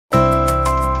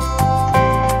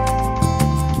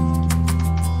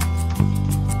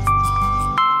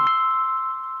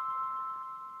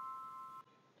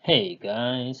Hey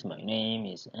guys, my name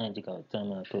is Ajika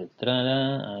Utama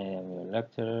Putrana. I am your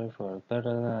lecturer for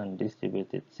parallel and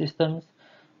distributed systems.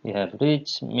 We have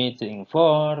reached meeting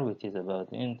 4, which is about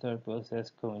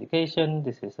inter-process communication.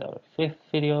 This is our 5th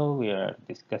video. We are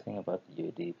discussing about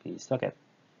UDP socket.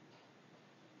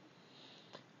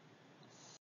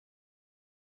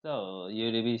 So,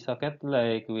 UDP socket,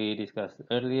 like we discussed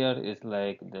earlier, is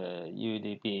like the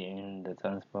UDP in the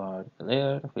transport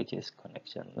layer, which is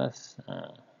connectionless.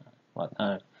 What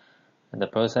are the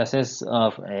processes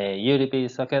of a UDP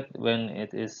socket when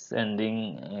it is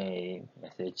sending a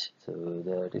message to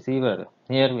the receiver?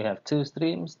 Here we have two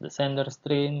streams, the sender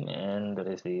stream and the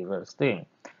receiver stream.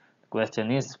 The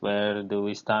question is, where do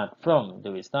we start from?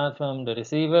 Do we start from the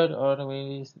receiver or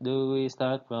do we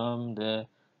start from the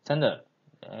sender?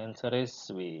 The answer is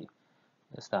we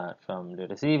start from the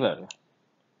receiver.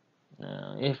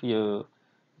 Now, if you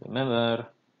remember,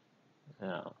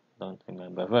 no, don't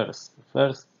remember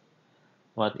first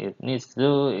what it needs to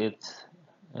do, it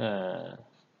uh,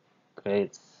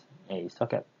 creates a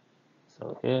socket.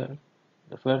 So here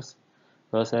the first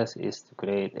process is to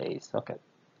create a socket.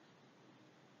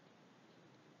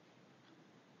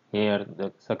 Here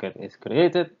the socket is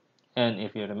created, and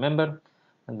if you remember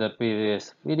the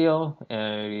previous video,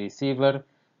 a receiver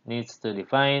needs to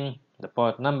define the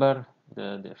port number.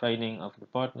 The defining of the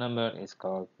port number is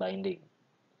called binding.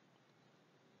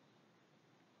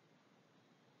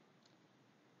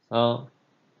 So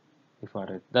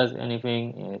before it does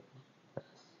anything, it does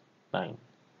bind.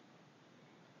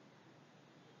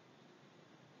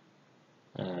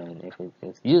 And if it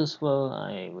is useful,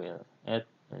 I will add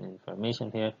an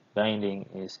information here. Binding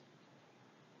is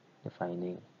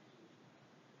defining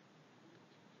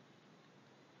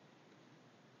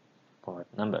port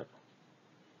number.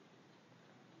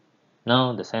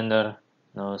 Now the sender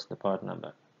knows the port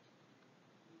number.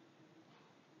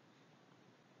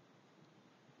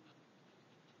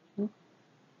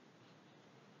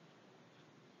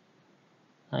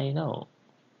 I know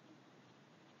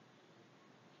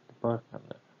the port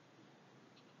number.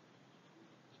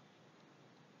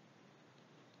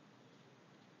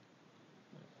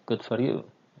 Good for you.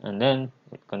 And then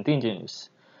it continues.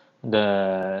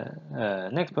 The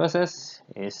next process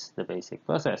is the basic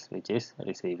process, which is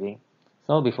receiving.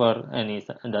 So before any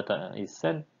data is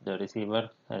sent, the receiver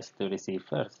has to receive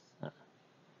first.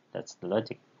 That's the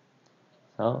logic.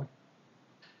 So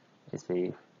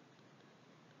receive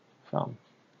from.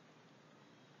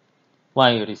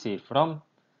 Why receive from?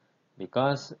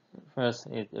 Because first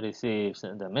it receives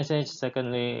the message,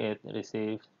 secondly it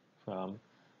receives from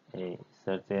a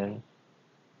certain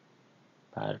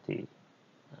party.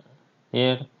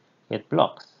 Here it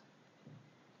blocks.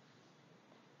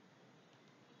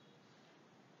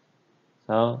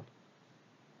 So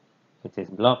it is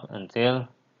blocked until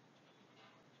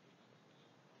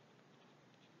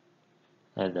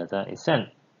the data is sent.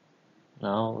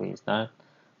 Now we start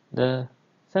the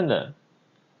sender.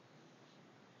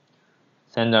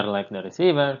 Sender, like the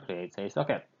receiver, creates a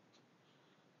socket.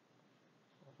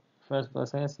 First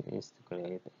process is to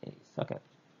create a socket.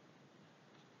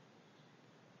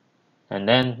 And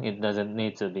then it doesn't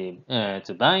need to be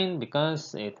to bind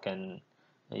because it can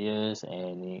use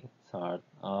any sort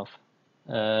of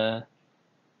uh,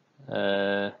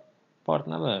 port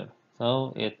number.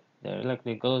 So it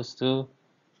directly goes to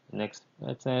the next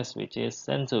process, which is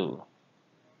send to.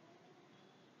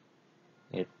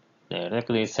 It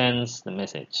directly sends the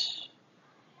message.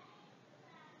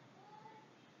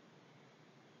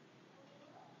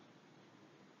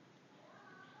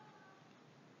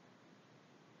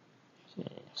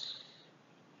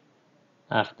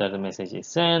 After the message is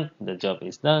sent, the job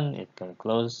is done, it can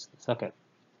close the socket.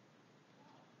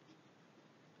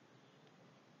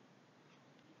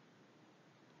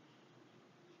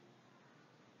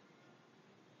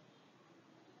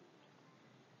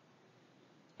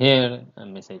 Here a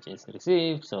message is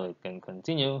received, so it can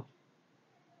continue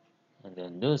and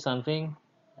then do something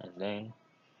and then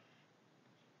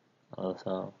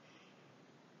also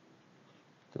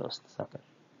close the socket.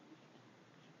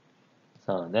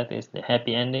 So that is the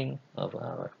happy ending of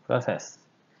our process.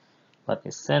 What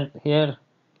is sent here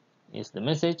is the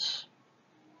message,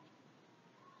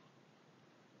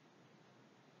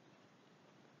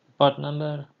 port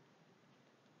number,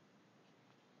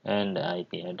 and the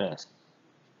IP address.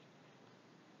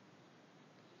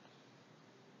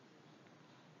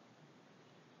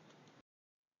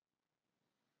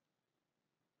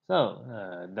 So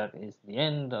that is the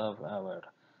end of our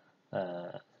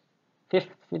uh,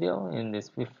 fifth video. In this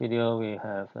fifth video, we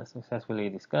have successfully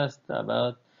discussed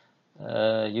about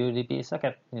UDP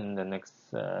socket. In the next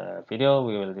video,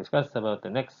 we will discuss about the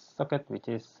next socket, which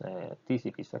is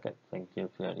TCP socket. Thank you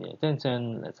for your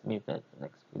attention. Let's meet at the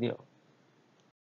next video.